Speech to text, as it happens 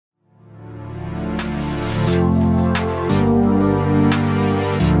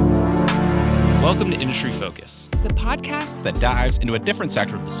Welcome to Industry Focus, the podcast that dives into a different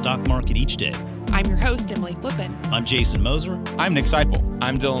sector of the stock market each day. I'm your host, Emily Flippen. I'm Jason Moser. I'm Nick Seipel.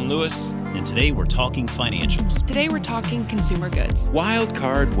 I'm Dylan Lewis. And today we're talking financials. Today we're talking consumer goods. Wild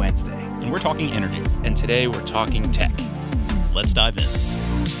Card Wednesday. And we're talking energy. And today we're talking tech. Let's dive in.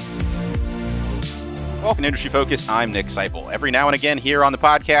 Welcome to Industry Focus. I'm Nick Seipel. Every now and again here on the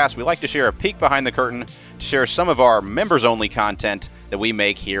podcast, we like to share a peek behind the curtain to share some of our members-only content that we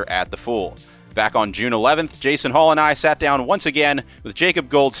make here at The Fool. Back on June 11th, Jason Hall and I sat down once again with Jacob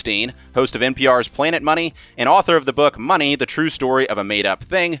Goldstein, host of NPR's Planet Money and author of the book Money, The True Story of a Made-Up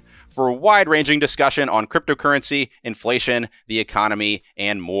Thing, for a wide-ranging discussion on cryptocurrency, inflation, the economy,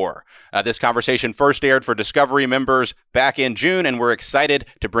 and more. This conversation first aired for Discovery members back in June, and we're excited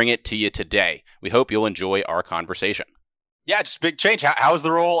to bring it to you today. We hope you'll enjoy our conversation. Yeah, just big change. How has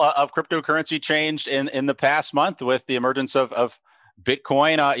the role of cryptocurrency changed in the past month with the emergence of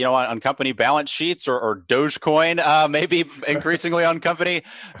Bitcoin, on company balance sheets or Dogecoin, maybe increasingly on company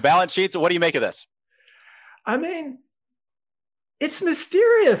balance sheets? What do you make of this? I mean, it's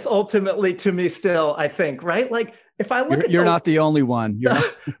mysterious ultimately to me still, I think, right? Like if I look you're not the only one.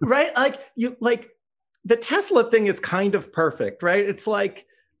 Right? Like the Tesla thing is kind of perfect, right? It's like,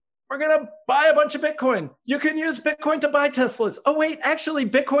 we're going to buy a bunch of Bitcoin. You can use Bitcoin to buy Teslas. Oh, wait, actually,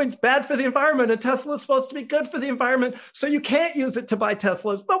 Bitcoin's bad for the environment and Tesla's supposed to be good for the environment. So you can't use it to buy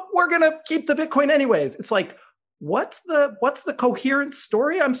Teslas, but we're going to keep the Bitcoin anyways. It's like, what's the coherent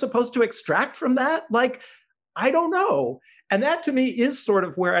story I'm supposed to extract from that? Like, I don't know. And that to me is sort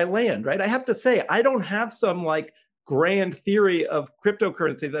of where I land, right? I have to say, I don't have some like grand theory of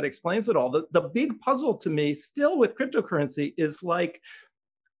cryptocurrency that explains it all. The big puzzle to me still with cryptocurrency is like,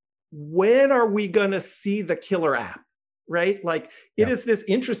 when are we going to see the killer app, right? Like it is this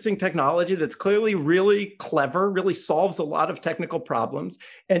interesting technology that's clearly really clever, really solves a lot of technical problems.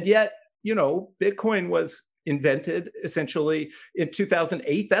 And yet, Bitcoin was invented essentially in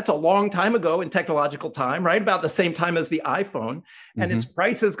 2008. That's a long time ago in technological time, right? About the same time as the iPhone. And its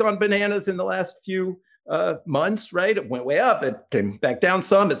price has gone bananas in the last few months, right? It went way up, it came back down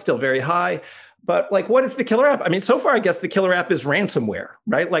some, it's still very high. But like, what is the killer app? I mean, so far, I guess the killer app is ransomware,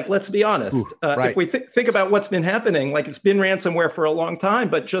 right? Like, let's be honest. Right. If we think about what's been happening, like it's been ransomware for a long time,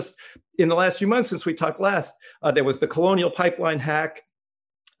 but just in the last few months since we talked last, there was the Colonial Pipeline hack.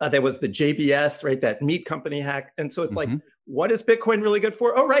 There was the JBS, right? That meat company hack. And so it's like, what is Bitcoin really good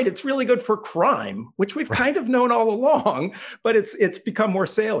for? Oh, right. It's really good for crime, which we've kind of known all along, but it's become more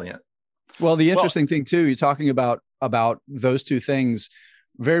salient. Well, the interesting thing too, you're talking about those two things.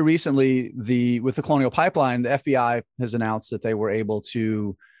 Very recently, with the Colonial Pipeline, the FBI has announced that they were able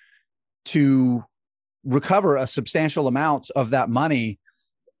to recover a substantial amount of that money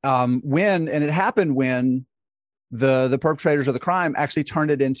when it happened when the perpetrators of the crime actually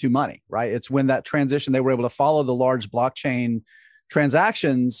turned it into money, right? It's when that transition, they were able to follow the large blockchain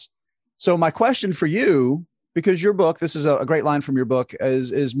transactions. So my question for you, because your book, this is a great line from your book,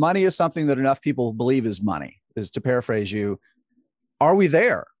 is money is something that enough people believe is money, is to paraphrase you. Are we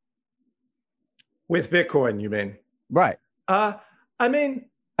there? With Bitcoin, you mean? Right. I mean,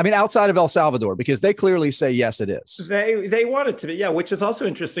 outside of El Salvador, because they clearly say, yes, it is. They want it to be, yeah, which is also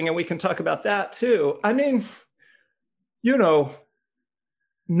interesting. And we can talk about that too. I mean, no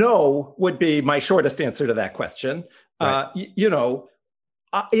would be my shortest answer to that question. Right.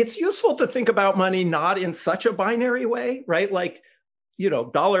 It's useful to think about money not in such a binary way, right? Like,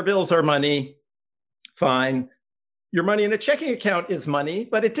 dollar bills are money, fine. Your money in a checking account is money,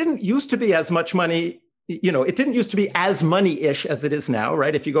 but it didn't used to be as much money. It didn't used to be as money-ish as it is now,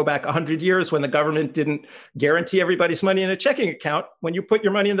 right? If you go back 100 years when the government didn't guarantee everybody's money in a checking account, when you put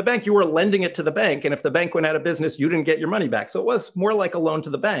your money in the bank, you were lending it to the bank. And if the bank went out of business, you didn't get your money back. So it was more like a loan to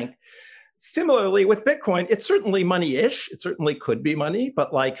the bank. Similarly, with Bitcoin, it's certainly money-ish. It certainly could be money,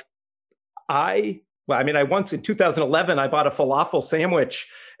 but like I once in 2011, I bought a falafel sandwich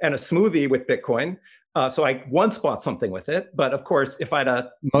and a smoothie with Bitcoin. So I once bought something with it, but of course, if I'd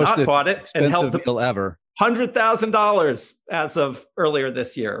not bought it and held the deal ever, $100,000 as of earlier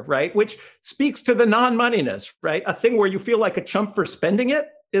this year, right? Which speaks to the non-moneyness, right? A thing where you feel like a chump for spending it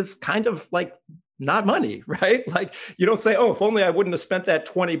is kind of like not money, right? Like you don't say, oh, if only I wouldn't have spent that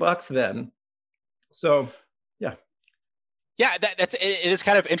 $20 then. So, yeah. Yeah, it is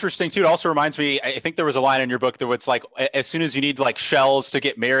kind of interesting too. It also reminds me, I think there was a line in your book that was like, as soon as you need like shells to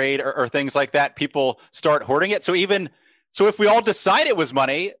get married or things like that, people start hoarding it. So if we all decide it was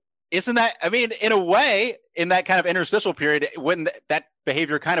money, isn't that, I mean, in a way, in that kind of interstitial period, wouldn't that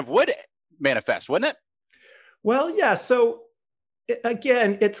behavior kind of would manifest, wouldn't it? Well, yeah. So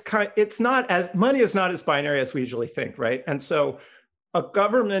again, it's not as, money is not as binary as we usually think, right? And so a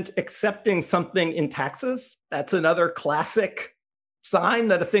government accepting something in taxes, that's another classic sign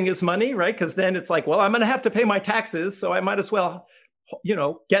that a thing is money, right? Because then it's like, well, I'm going to have to pay my taxes, so I might as well,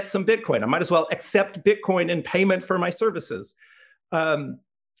 get some Bitcoin. I might as well accept Bitcoin in payment for my services.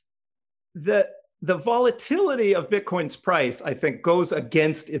 The volatility of Bitcoin's price, I think, goes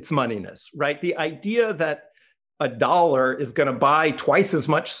against its moneyness, right? The idea that a dollar is going to buy twice as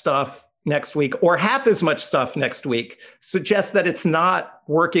much stuff next week or half as much stuff next week suggests that it's not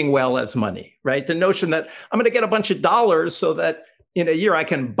working well as money, right? The notion that I'm going to get a bunch of dollars so that in a year I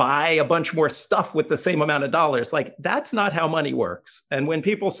can buy a bunch more stuff with the same amount of dollars, like that's not how money works. And when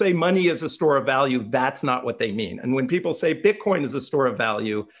people say money is a store of value, that's not what they mean. And when people say Bitcoin is a store of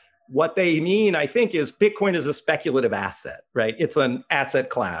value, what they mean, I think, is Bitcoin is a speculative asset, right? It's an asset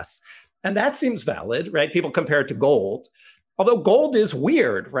class. And that seems valid, right? People compare it to gold. Although gold is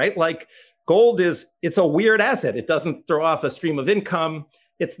weird, right? Like it's a weird asset. It doesn't throw off a stream of income.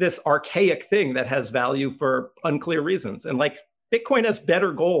 It's this archaic thing that has value for unclear reasons. And like Bitcoin as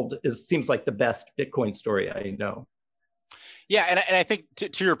better gold seems like the best Bitcoin story I know. Yeah, and I think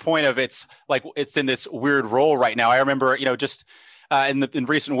to your point of it's in this weird role right now. I remember, just in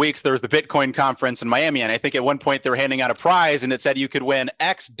recent weeks, there was the Bitcoin conference in Miami, and I think at one point they were handing out a prize, and it said you could win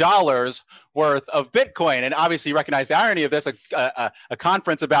X dollars worth of Bitcoin. And obviously, you recognize the irony of this: a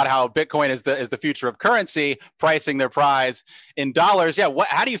conference about how Bitcoin is the future of currency, pricing their prize in dollars. Yeah,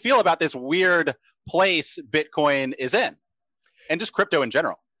 how do you feel about this weird place Bitcoin is in, and just crypto in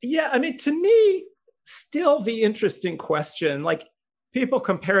general? Yeah, I mean, to me, still the interesting question, like, people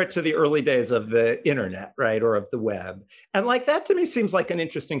compare it to the early days of the internet, right? Or of the web. And like that to me seems like an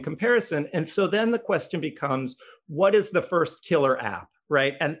interesting comparison. And so then the question becomes, what is the first killer app,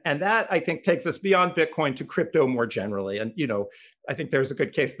 right? And that I think takes us beyond Bitcoin to crypto more generally. And, I think there's a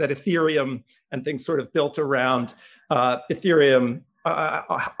good case that Ethereum and things sort of built around Ethereum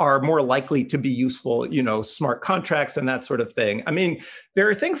are more likely to be useful, smart contracts and that sort of thing. I mean, there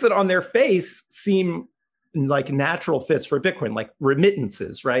are things that on their face seem like natural fits for Bitcoin, like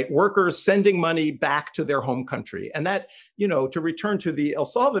remittances, right? Workers sending money back to their home country. And that, to return to the El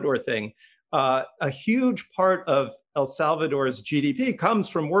Salvador thing, a huge part of El Salvador's GDP comes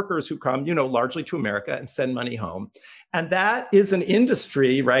from workers who come, largely to America and send money home. And that is an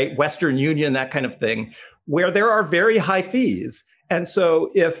industry, right? Western Union, that kind of thing, where there are very high fees. And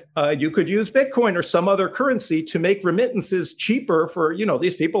so if you could use Bitcoin or some other currency to make remittances cheaper for,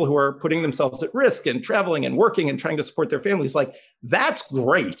 these people who are putting themselves at risk and traveling and working and trying to support their families, like that's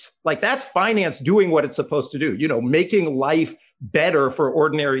great. Like that's finance doing what it's supposed to do, making life better for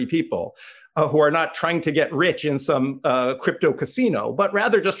ordinary people who are not trying to get rich in some crypto casino, but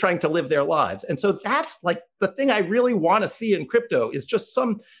rather just trying to live their lives. And so that's like the thing I really want to see in crypto is just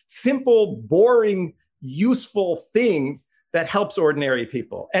some simple, boring, useful thing that helps ordinary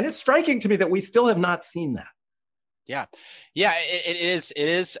people. And it's striking to me that we still have not seen that. Yeah, it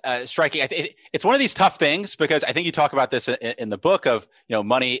is striking. It's one of these tough things because I think you talk about this in the book of,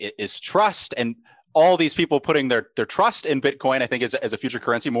 money is trust, and all these people putting their trust in Bitcoin, I think as a future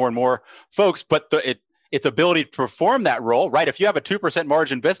currency, more and more folks, but its ability to perform that role, right? If you have a 2%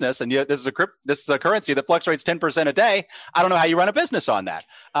 margin business and this is a currency that fluctuates 10% a day, I don't know how you run a business on that.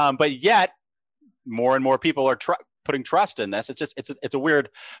 But yet more and more people are putting trust in this. It's a weird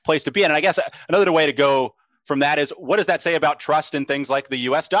place to be in. And I guess another way to go from that is, what does that say about trust in things like the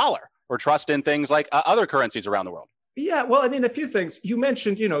US dollar or trust in things like other currencies around the world? Yeah, well, I mean, a few things. You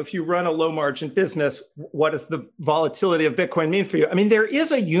mentioned, if you run a low margin business, what does the volatility of Bitcoin mean for you? I mean, there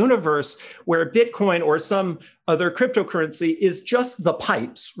is a universe where Bitcoin or some other cryptocurrency is just the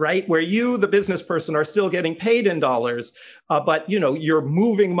pipes, right? Where you, the business person, are still getting paid in dollars, but you're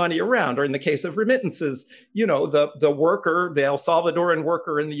moving money around. Or in the case of remittances, the worker, the El Salvadoran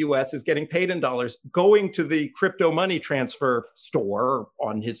worker in the US is getting paid in dollars, going to the crypto money transfer store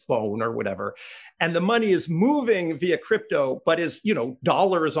on his phone or whatever. And the money is moving via crypto, but is,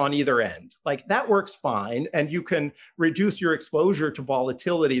 dollars on either end. Like that works fine. And you can reduce your exposure to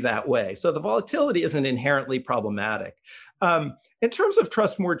volatility that way. So the volatility isn't inherently problematic. In terms of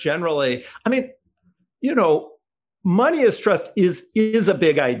trust more generally, I mean, money as trust is a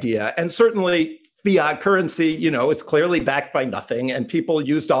big idea. And certainly fiat currency, is clearly backed by nothing. And people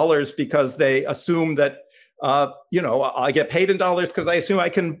use dollars because they assume that I get paid in dollars because I assume I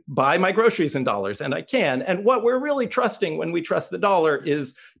can buy my groceries in dollars, and I can. And what we're really trusting when we trust the dollar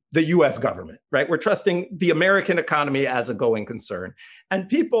is the US government, right? We're trusting the American economy as a going concern. And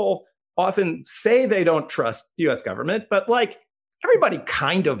people often say they don't trust the US government, but like everybody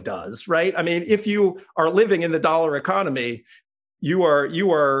kind of does, right? I mean, if you are living in the dollar economy, you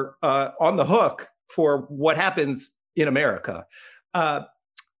are on the hook for what happens in America.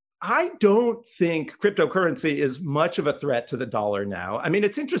 I don't think cryptocurrency is much of a threat to the dollar now. I mean,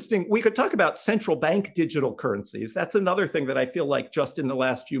 it's interesting. We could talk about central bank digital currencies. That's another thing that I feel like just in the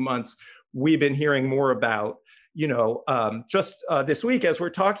last few months, we've been hearing more about. This week, as we're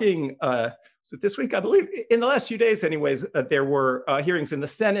talking, so this week, I believe, in the last few days anyways, there were hearings in the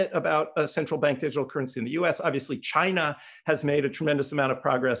Senate about a central bank digital currency in the US. Obviously, China has made a tremendous amount of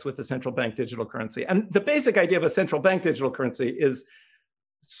progress with the central bank digital currency. And the basic idea of a central bank digital currency is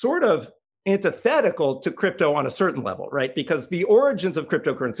sort of antithetical to crypto on a certain level, right? Because the origins of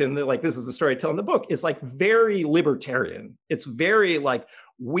cryptocurrency, and this is a story I tell in the book, is like very libertarian. It's very like,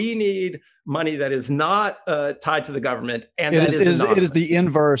 we need money that is not tied to the government, and it is the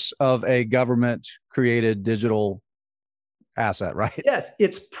inverse of a government created digital asset, right? Yes,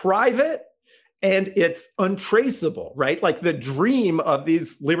 it's private and it's untraceable, right? Like the dream of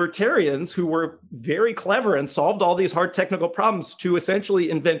these libertarians who were very clever and solved all these hard technical problems to essentially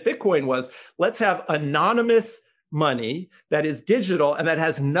invent Bitcoin was, let's have anonymous money that is digital and that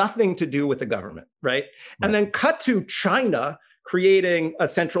has nothing to do with the government, right? And then cut to China creating a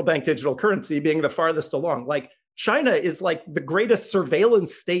central bank digital currency, being the farthest along. Like China is like the greatest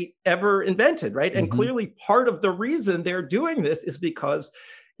surveillance state ever invented, right? And clearly part of the reason they're doing this is because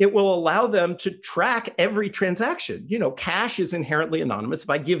it will allow them to track every transaction. You know, cash is inherently anonymous. If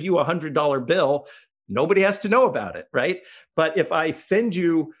I give you $100 bill, nobody has to know about it, right? But if I send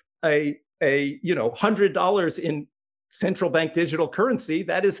you a $100 in central bank digital currency,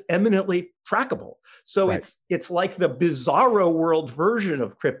 that is eminently trackable. So it's like the bizarro world version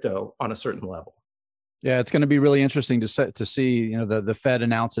of crypto on a certain level. Yeah, it's going to be really interesting to see. You know, the Fed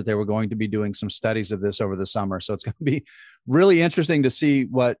announced that they were going to be doing some studies of this over the summer, so it's going to be really interesting to see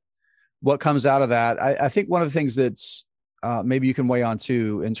what comes out of that. I think one of the things that's maybe you can weigh on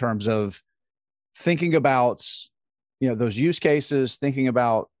too, in terms of thinking about, those use cases, thinking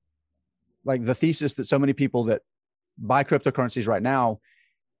about like the thesis that so many people that buy cryptocurrencies right now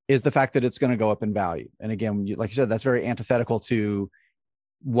is the fact that it's going to go up in value. And again, like you said, that's very antithetical to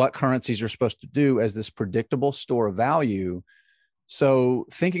what currencies are supposed to do as this predictable store of value. So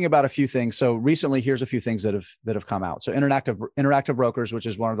thinking about a few things. So recently, here's a few things that have come out. So Interactive Brokers, which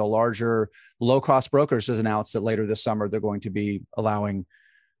is one of the larger low-cost brokers, has announced that later this summer, they're going to be allowing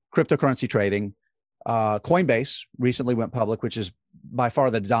cryptocurrency trading. Coinbase recently went public, which is by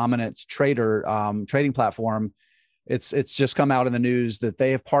far the dominant trading platform. It's just come out in the news that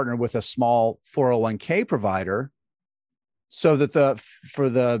they have partnered with a small 401k provider so that for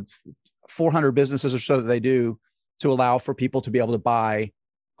the 400 businesses or so that they do, to allow for people to be able to buy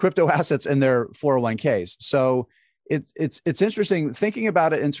crypto assets in their 401ks. So it's interesting thinking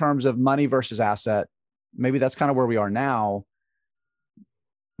about it in terms of money versus asset. Maybe that's kind of where we are now.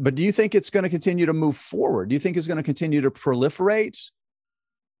 But do you think it's going to continue to move forward? Do you think it's going to continue to proliferate?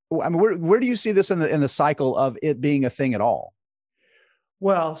 I mean, where do you see this in the cycle of it being a thing at all?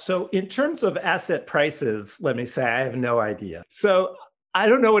 Well, so in terms of asset prices, let me say, I have no idea. So I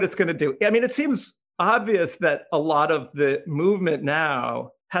don't know what it's going to do. I mean, it seems obvious that a lot of the movement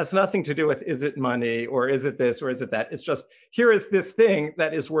now has nothing to do with, is it money or is it this or is it that? It's just, here is this thing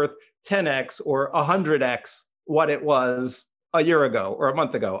that is worth 10x or 100x what it was a year ago or a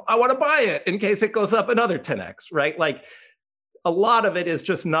month ago. I want to buy it in case it goes up another 10x, right? Like, a lot of it is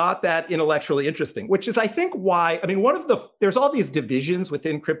just not that intellectually interesting, which is, I think, why, I mean, there's all these divisions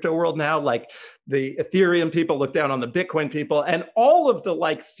within crypto world now, like the Ethereum people look down on the Bitcoin people, and all of the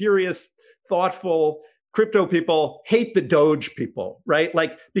like serious, thoughtful crypto people hate the Doge people, right?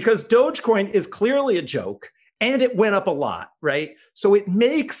 Like, because Dogecoin is clearly a joke and it went up a lot, right? So it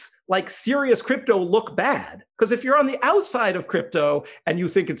makes like serious crypto look bad. Because if you're on the outside of crypto and you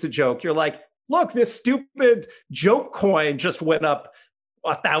think it's a joke, you're like, look, this stupid joke coin just went up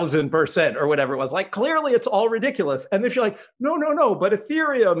 1,000% or whatever it was. Like, clearly it's all ridiculous. And if you're like, no, but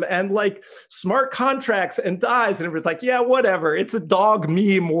Ethereum and like smart contracts and DAIs, and everybody's like, yeah, whatever. It's a dog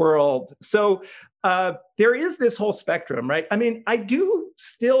meme world. So there is this whole spectrum, right? I mean, I do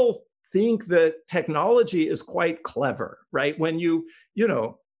still think that technology is quite clever, right? When you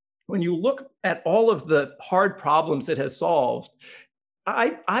look at all of the hard problems it has solved,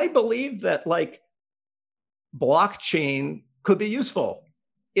 I believe that like blockchain could be useful.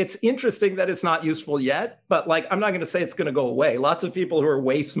 It's interesting that it's not useful yet, but like, I'm not going to say it's going to go away. Lots of people who are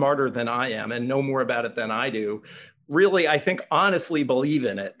way smarter than I am and know more about it than I do, really, I think, honestly believe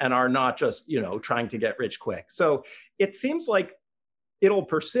in it and are not just, trying to get rich quick. So it seems like it'll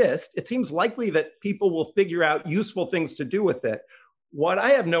persist. It seems likely that people will figure out useful things to do with it. What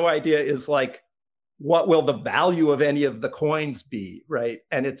I have no idea is like, what will the value of any of the coins be, right?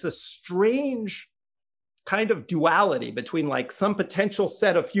 And it's a strange kind of duality between like some potential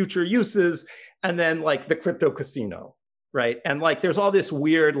set of future uses and then like the crypto casino, right? And like there's all this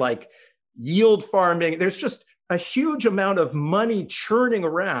weird like yield farming. There's just a huge amount of money churning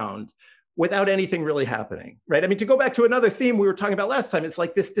around without anything really happening, right? I mean, to go back to another theme we were talking about last time, it's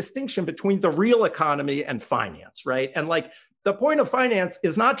like this distinction between the real economy and finance, right? And like the point of finance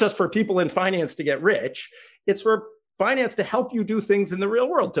is not just for people in finance to get rich, it's for finance to help you do things in the real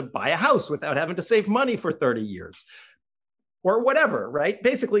world, to buy a house without having to save money for 30 years or whatever, right?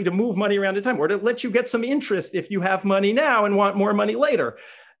 Basically to move money around in time or to let you get some interest if you have money now and want more money later.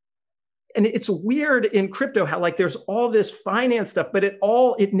 And it's weird in crypto how like there's all this finance stuff, but it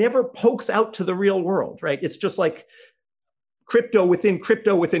never pokes out to the real world, right? It's just like crypto within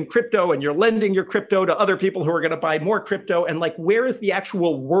crypto within crypto, and you're lending your crypto to other people who are going to buy more crypto. And like, where is the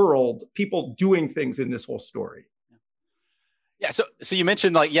actual world, people doing things in this whole story? Yeah, so you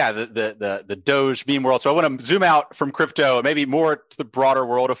mentioned like the Doge meme world. So I want to zoom out from crypto and maybe more to the broader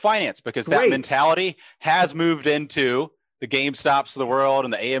world of finance, because that mentality has moved into the GameStops of the world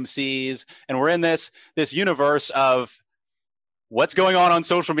and the AMCs, and we're in this universe of what's going on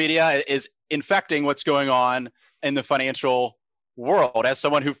social media is infecting what's going on in the financial world. As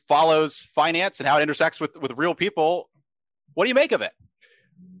someone who follows finance and how it intersects with real people, what do you make of it?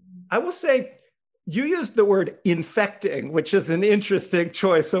 I will say, you used the word infecting, which is an interesting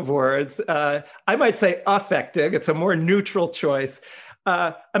choice of words. I might say affecting. It's a more neutral choice.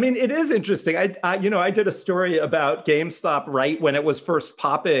 I mean, it is interesting. I did a story about GameStop right when it was first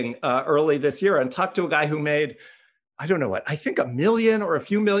popping early this year, and talked to a guy who made, I don't know what, I think $1 million or a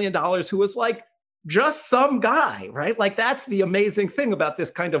few $1 million, who was like just some guy, right? Like that's the amazing thing about this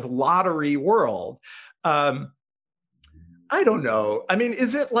kind of lottery world. I don't know. I mean,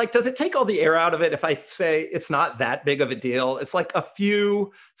 is it like, does it take all the air out of it if I say it's not that big of a deal? It's like a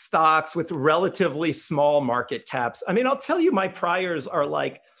few stocks with relatively small market caps. I mean, I'll tell you, my priors are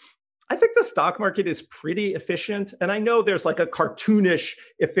like, I think the stock market is pretty efficient. And I know there's like a cartoonish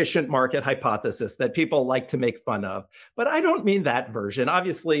efficient market hypothesis that people like to make fun of, but I don't mean that version.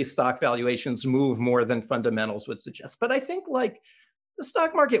 Obviously, stock valuations move more than fundamentals would suggest. But I think like, the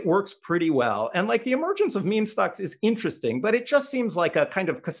stock market works pretty well. And like the emergence of meme stocks is interesting, but it just seems like a kind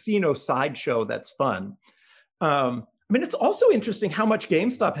of casino sideshow that's fun. I mean, it's also interesting how much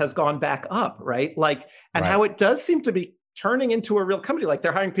GameStop has gone back up, right? Like, and how it does seem to be turning into a real company. Like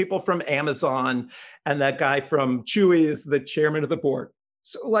they're hiring people from Amazon, and that guy from Chewy is the chairman of the board.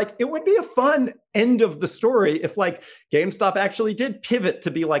 So like, it would be a fun end of the story if like GameStop actually did pivot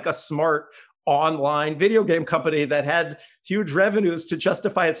to be like a smart online video game company that had huge revenues to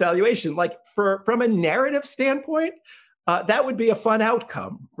justify its valuation. Like from a narrative standpoint, that would be a fun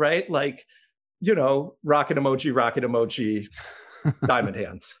outcome, right? Like, you know, rocket emoji, diamond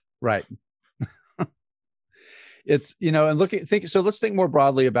hands. Right. It's, you know, and so let's think more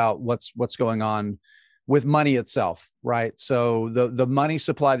broadly about what's going on with money itself, right? So the money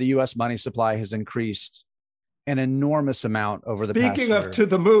supply, the US money supply has increased an enormous amount over the past year. Speaking of to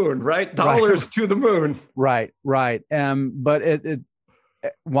the moon, right? Dollars to the moon. Right. But it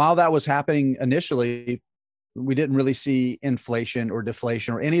while that was happening initially, we didn't really see inflation or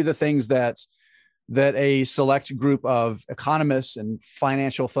deflation or any of the things that a select group of economists and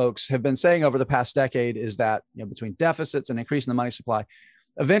financial folks have been saying over the past decade, is that, you know, between deficits and increasing the money supply,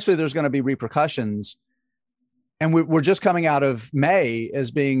 eventually there's going to be repercussions. And we're just coming out of May as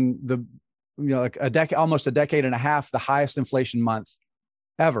being like almost a decade and a half, the highest inflation month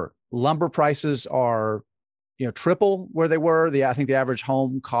ever. Lumber prices are, you know, triple where they were. I think the average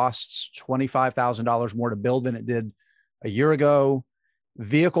home costs $25,000 more to build than it did a year ago.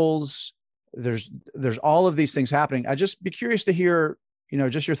 Vehicles, there's all of these things happening. I'd just be curious to hear, you know,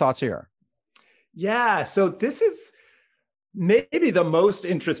 just your thoughts here. Yeah. So this is maybe the most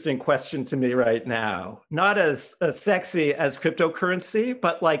interesting question to me right now, not as sexy as cryptocurrency,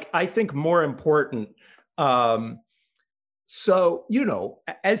 but like, I think more important. So, you know,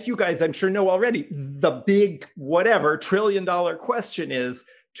 as you guys, I'm sure know already, the big whatever $1 trillion question is,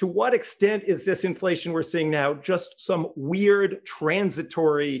 to what extent is this inflation we're seeing now just some weird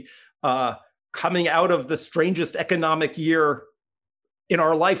transitory coming out of the strangest economic year in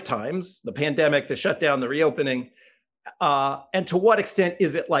our lifetimes, the pandemic, the shutdown, the reopening, and to what extent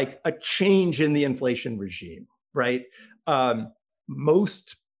is it like a change in the inflation regime, right?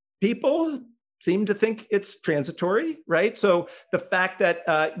 Most people seem to think it's transitory, right? So the fact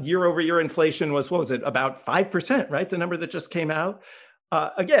that year over year inflation was, what was it, about 5%, right? The number that just came out.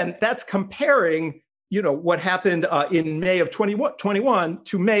 Again, that's comparing what happened in May of 2021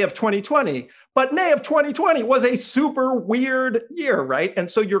 to May of 2020. But May of 2020 was a super weird year, right?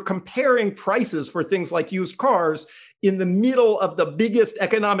 And so you're comparing prices for things like used cars in the middle of the biggest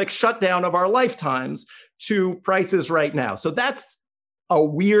economic shutdown of our lifetimes to prices right now. So that's a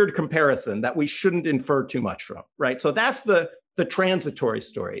weird comparison that we shouldn't infer too much from, right? So that's the transitory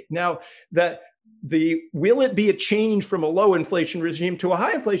story. Now, the will it be a change from a low inflation regime to a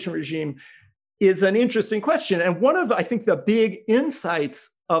high inflation regime is an interesting question. And one of, I think, the big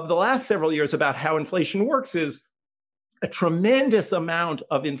insights of the last several years about how inflation works is a tremendous amount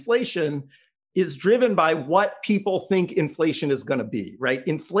of inflation is driven by what people think inflation is going to be, right?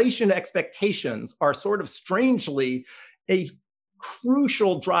 Inflation expectations are sort of strangely a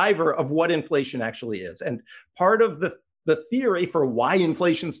crucial driver of what inflation actually is. And part of the theory for why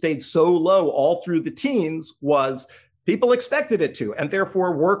inflation stayed so low all through the teens was people expected it to, and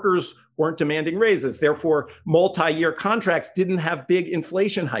therefore workers weren't demanding raises. Therefore, multi-year contracts didn't have big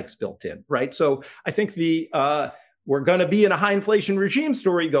inflation hikes built in, right? So I think the we're going to be in a high inflation regime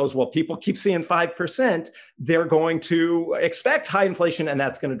story goes, well, people keep seeing 5%, they're going to expect high inflation, and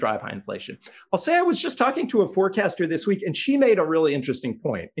that's going to drive high inflation. I'll say I was just talking to a forecaster this week, and she made a really interesting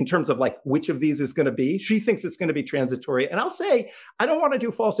point in terms of like which of these is going to be. She thinks it's going to be transitory. And I'll say, I don't want to do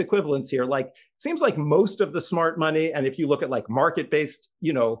false equivalence here. Like, it seems like most of the smart money, and if you look at like market-based,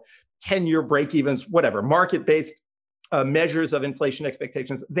 10-year break-evens, whatever, market-based measures of inflation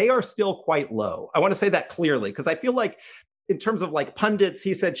expectations, they are still quite low. I want to say that clearly, because I feel like in terms of like pundits,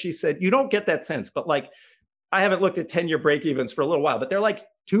 he said, she said, you don't get that sense. But like, I haven't looked at 10-year break-evens for a little while, but they're like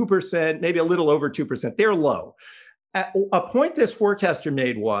 2%, maybe a little over 2%. They're low. A point this forecaster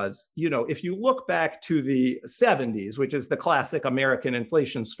made was, if you look back to the 70s, which is the classic American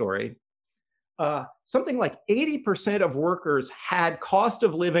inflation story, something like 80% of workers had cost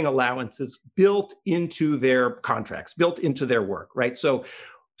of living allowances built into their contracts, built into their work, right? So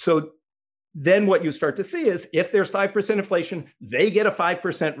then what you start to see is if there's 5% inflation, they get a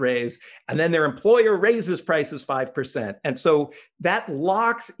 5% raise, and then their employer raises prices 5%. And so that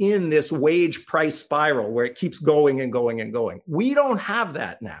locks in this wage price spiral where it keeps going and going and going. We don't have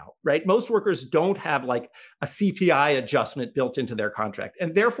that now, right? Most workers don't have like a CPI adjustment built into their contract.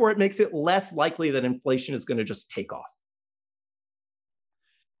 And therefore, it makes it less likely that inflation is going to just take off.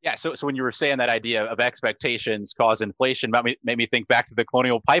 Yeah, so when you were saying that idea of expectations cause inflation, made me think back to the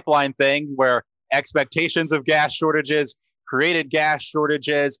Colonial Pipeline thing, where expectations of gas shortages created gas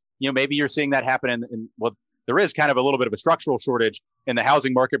shortages. Maybe you're seeing that happen in there is kind of a little bit of a structural shortage in the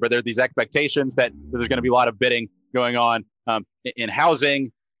housing market, but there are these expectations that there's going to be a lot of bidding going on in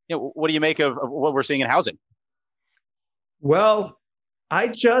housing. What do you make of what we're seeing in housing? Well,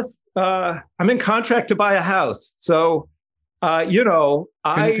 I'm in contract to buy a house, so.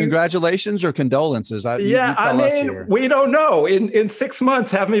 Congratulations or condolences? We don't know. In 6 months,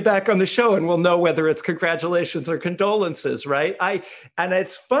 have me back on the show and we'll know whether it's congratulations or condolences, right? And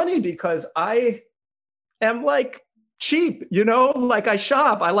it's funny because I am like cheap, like I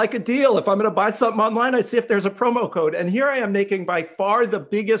shop. I like a deal. If I'm going to buy something online, I see if there's a promo code. And here I am making by far the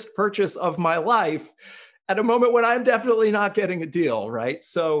biggest purchase of my life at a moment when I'm definitely not getting a deal, right?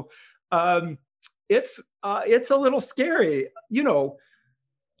 So, it's a little scary.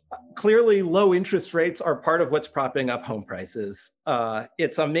 Clearly low interest rates are part of what's propping up home prices.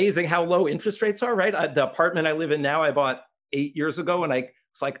 It's amazing how low interest rates are, right? The apartment I live in now, I bought 8 years ago, and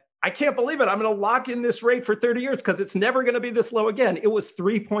it's like, I can't believe it. I'm going to lock in this rate for 30 years because it's never going to be this low again. It was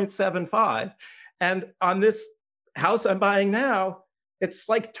 3.75. And on this house I'm buying now, it's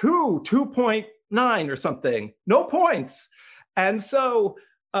like 2.9 or something, no points. And so,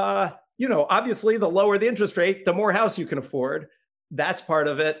 obviously the lower the interest rate, the more house you can afford. That's part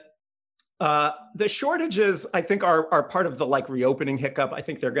of it. The shortages, I think, are part of the reopening hiccup. I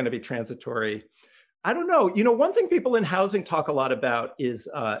think they're going to be transitory. I don't know. One thing people in housing talk a lot about is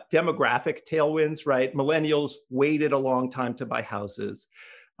demographic tailwinds, right? Millennials waited a long time to buy houses.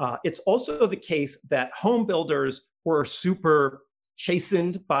 It's also the case that home builders were super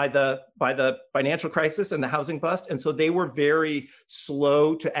chastened by the financial crisis and the housing bust. And so they were very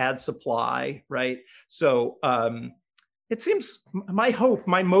slow to add supply, right? So it seems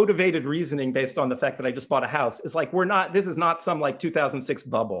my motivated reasoning based on the fact that I just bought a house is this is not some 2006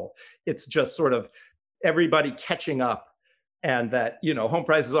 bubble. It's just sort of everybody catching up, and that, home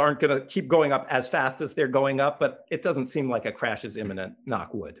prices aren't going to keep going up as fast as they're going up, but it doesn't seem like a crash is imminent,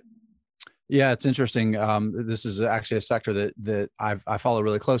 knock wood. Yeah, it's interesting. This is actually a sector that I follow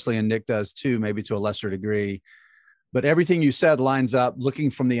really closely, and Nick does too, maybe to a lesser degree. But everything you said lines up.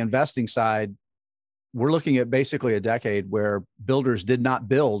 Looking from the investing side, we're looking at basically a decade where builders did not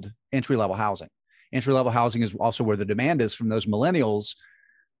build entry-level housing. entry-level housing is also where the demand is from those millennials,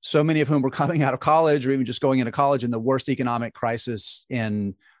 so many of whom were coming out of college or even just going into college in the worst economic crisis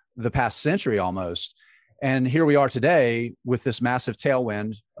in the past century almost. And here we are today with this massive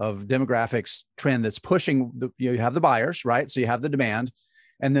tailwind of demographics trend that's pushing you have the buyers, right? So you have the demand,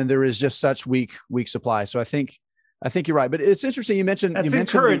 and then there is just such weak supply. So I think you're right. But it's interesting. You mentioned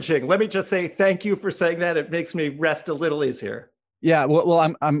encouraging. Let me just say thank you for saying that. It makes me rest a little easier. Yeah.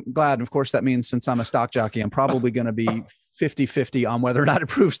 Well, I'm glad. And of course, that means since I'm a stock jockey, I'm probably going to be 50-50 on whether or not it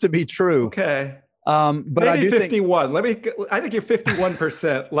proves to be true. Okay. But maybe I do 51. I think you're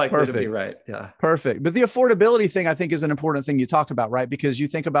 51% likely to be right. Yeah. Perfect. But the affordability thing, I think, is an important thing you talked about, right? Because you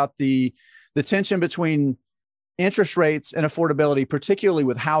think about the tension between interest rates and affordability, particularly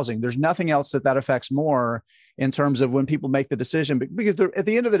with housing. There's nothing else that affects more in terms of when people make the decision, because at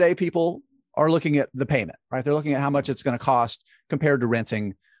the end of the day, people are looking at the payment, right? They're looking at how much it's going to cost compared to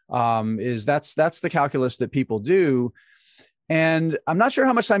renting. That's the calculus that people do. And I'm not sure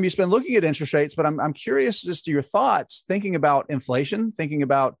how much time you spend looking at interest rates, but I'm curious as to your thoughts, thinking about inflation, thinking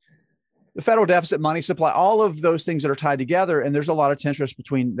about the federal deficit, money supply, all of those things that are tied together. And there's a lot of tension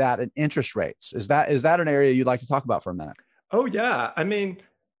between that and interest rates. Is that an area you'd like to talk about for a minute? Oh, yeah. I mean,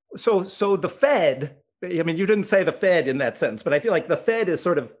 so the Fed, I mean, you didn't say the Fed in that sentence, but I feel like the Fed is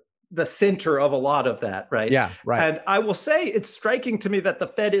sort of the center of a lot of that, right? Yeah, right. And I will say it's striking to me that the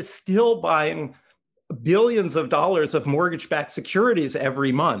Fed is still buying billions of dollars of mortgage-backed securities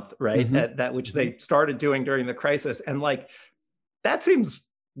every month, right? Mm-hmm. That which they started doing during the crisis. And like, that seems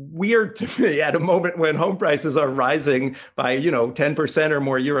weird to me at a moment when home prices are rising by, 10% or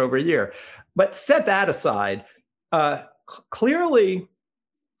more year over year. But set that aside, clearly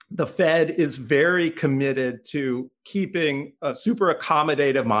the Fed is very committed to keeping a super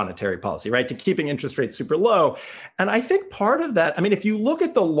accommodative monetary policy, right? To keeping interest rates super low. And I think part of that, I mean, if you look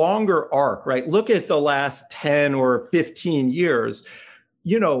at the longer arc, right? Look at the last 10 or 15 years,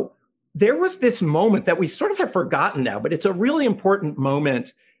 there was this moment that we sort of have forgotten now, but it's a really important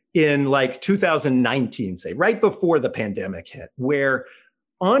moment in like 2019, say, right before the pandemic hit, where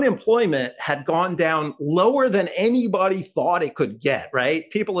unemployment had gone down lower than anybody thought it could get, right?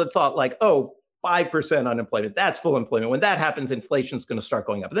 People had thought like, 5% unemployment, that's full employment. When that happens, inflation's going to start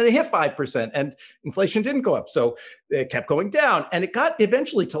going up. And then it hit 5% and inflation didn't go up. So it kept going down and it got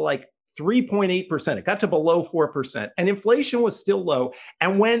eventually to like 3.8%. It got to below 4% and inflation was still low.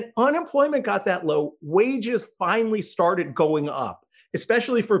 And when unemployment got that low, wages finally started going up,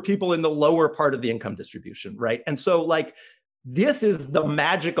 especially for people in the lower part of the income distribution, right? And so like, this is the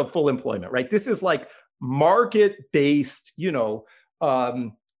magic of full employment, right? This is like market-based,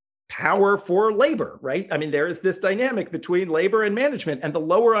 power for labor, right? I mean, there is this dynamic between labor and management, and the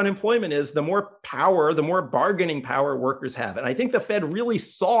lower unemployment is, the more power, the more bargaining power workers have. And I think the Fed really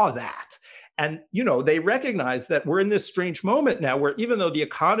saw that. And, they recognize that we're in this strange moment now where even though the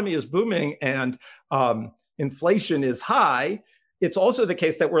economy is booming and inflation is high, it's also the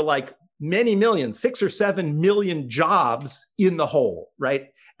case that we're like many millions, 6 or 7 million jobs in the hole, right?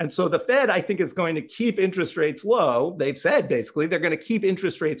 And so the Fed, I think, is going to keep interest rates low. They've said basically they're going to keep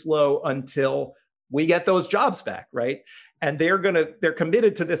interest rates low until we get those jobs back, right? And they're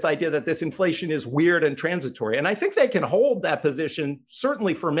committed to this idea that this inflation is weird and transitory. And I think they can hold that position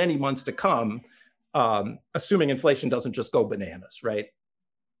certainly for many months to come, assuming inflation doesn't just go bananas, right?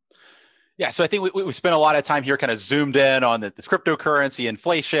 Yeah, so I think we spent a lot of time here kind of zoomed in on this cryptocurrency,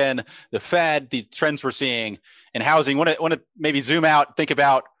 inflation, the Fed, these trends we're seeing in housing. Want to maybe zoom out, think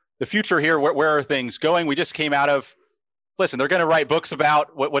about the future here. Where are things going? We just came out of, listen, they're going to write books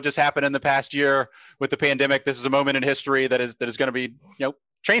about what just happened in the past year with the pandemic. This is a moment in history that is going to be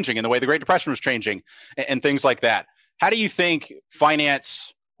changing in the way the Great Depression was changing and things like that. How do you think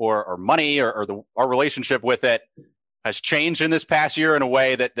finance or money or our relationship with it has changed in this past year in a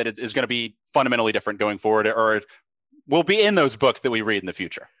way that is going to be fundamentally different going forward, or will be in those books that we read in the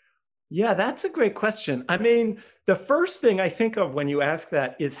future? Yeah, that's a great question. I mean, the first thing I think of when you ask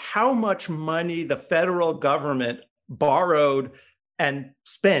that is how much money the federal government borrowed and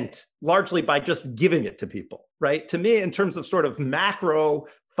spent largely by just giving it to people, right? To me, in terms of sort of macro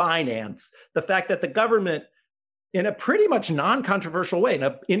finance, the fact that the government, in a pretty much non-controversial way,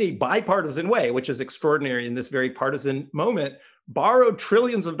 in a bipartisan way, which is extraordinary in this very partisan moment, borrowed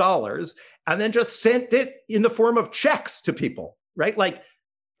trillions of dollars and then just sent it in the form of checks to people, right? Like,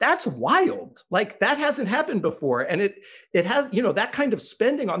 that's wild. Like, that hasn't happened before. And it has, that kind of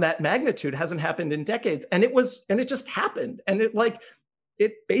spending on that magnitude hasn't happened in decades. And it just happened. And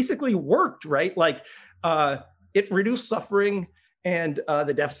it basically worked, right? Like, it reduced suffering and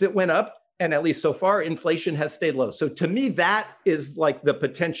the deficit went up. and at least so far, inflation has stayed low. So to me, that is like the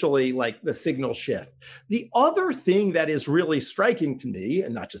potentially like the signal shift. The other thing that is really striking to me,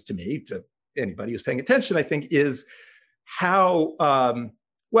 and not just to me, to anybody who's paying attention, I think, is how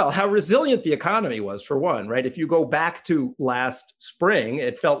how resilient the economy was, for one, right? If you go back to last spring,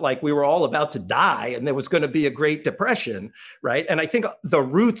 it felt like we were all about to die and there was going to be a Great Depression, right? And I think the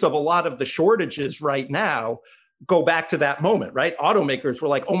roots of a lot of the shortages right now go back to that moment, right? Automakers were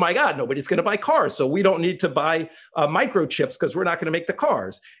like, oh my God, nobody's going to buy cars. So we don't need to buy microchips because we're not going to make the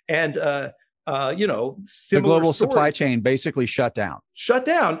cars. And, the global supply chain basically shut down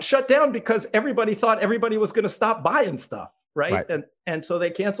because everybody thought everybody was going to stop buying stuff, right? And so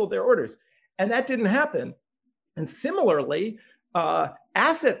they canceled their orders. And that didn't happen. And similarly,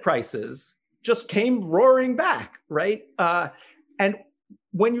 asset prices just came roaring back, right? And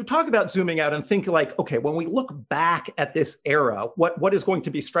when you talk about zooming out and think like, okay, when we look back at this era, what is going to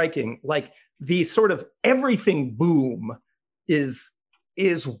be striking? Like the sort of everything boom is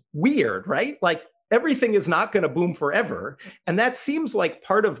weird, right? Like everything is not going to boom forever. And that seems like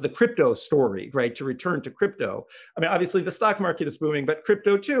part of the crypto story, right? To return to crypto. I mean, obviously the stock market is booming, but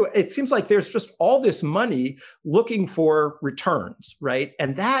crypto too. It seems like there's just all this money looking for returns, right?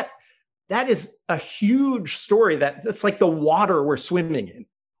 And that is a huge story that's like the water we're swimming in.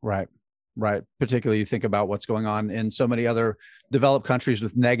 Right. Particularly you think about what's going on in so many other developed countries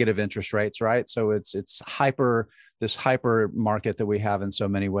with negative interest rates, right? So it's this hyper market that we have in so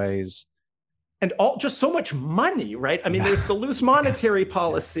many ways. And just so much money, right? I mean, there's the loose monetary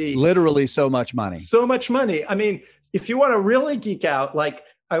policy. Literally so much money. So much money. I mean, if you want to really geek out, like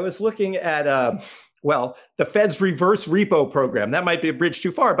I was looking at, the Fed's reverse repo program. That might be a bridge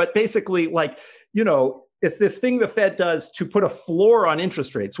too far, but basically like, it's this thing the Fed does to put a floor on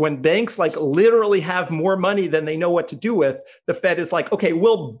interest rates. When banks like literally have more money than they know what to do with, the Fed is like, okay,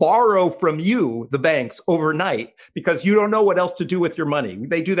 we'll borrow from you, the banks, overnight because you don't know what else to do with your money.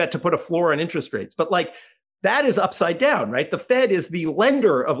 They do that to put a floor on interest rates. But like that is upside down, right? The Fed is the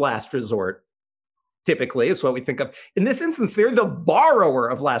lender of last resort. Typically, is what we think of. In this instance, they're the borrower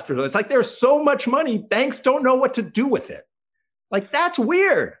of last resort. It's like there's so much money, banks don't know what to do with it. Like that's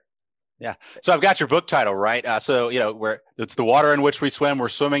weird. Yeah. So I've got your book title, right? Where it's the water in which we swim. We're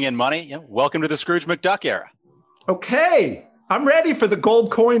swimming in money. Welcome to the Scrooge McDuck era. Okay. I'm ready for the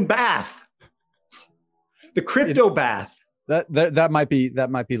gold coin bath. The crypto bath. That might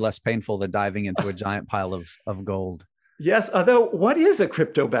be less painful than diving into a giant pile of gold. Yes. Although what is a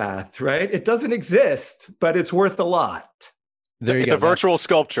crypto bath, right? It doesn't exist, but it's worth a lot. It's a virtual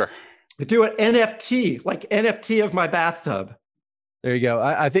sculpture. Do an NFT, like NFT of my bathtub. There you go.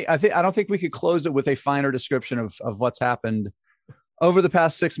 I don't think we could close it with a finer description of what's happened over the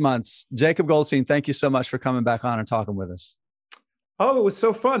past 6 months. Jacob Goldstein, thank you so much for coming back on and talking with us. Oh, it was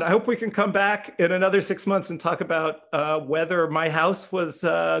so fun. I hope we can come back in another 6 months and talk about whether my house was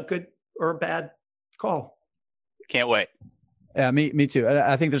a good or a bad call. Can't wait. Yeah, me too.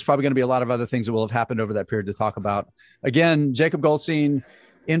 I think there's probably going to be a lot of other things that will have happened over that period to talk about. Again, Jacob Goldstein,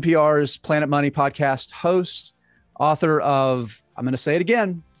 NPR's Planet Money podcast host, author of, I'm going to say it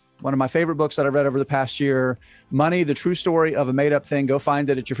again, one of my favorite books that I've read over the past year, Money, the True Story of a Made Up Thing. Go find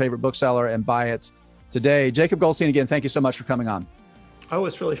it at your favorite bookseller and buy it today. Jacob Goldstein, again, thank you so much for coming on. Oh,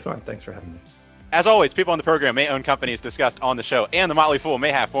 it's really fun. Thanks for having me. As always, people on the program may own companies discussed on the show, and the Motley Fool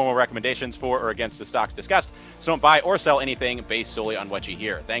may have formal recommendations for or against the stocks discussed. So don't buy or sell anything based solely on what you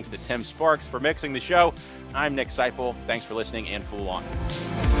hear. Thanks to Tim Sparks for mixing the show. I'm Nick Seipel. Thanks for listening, and Fool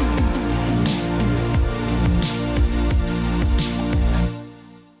on.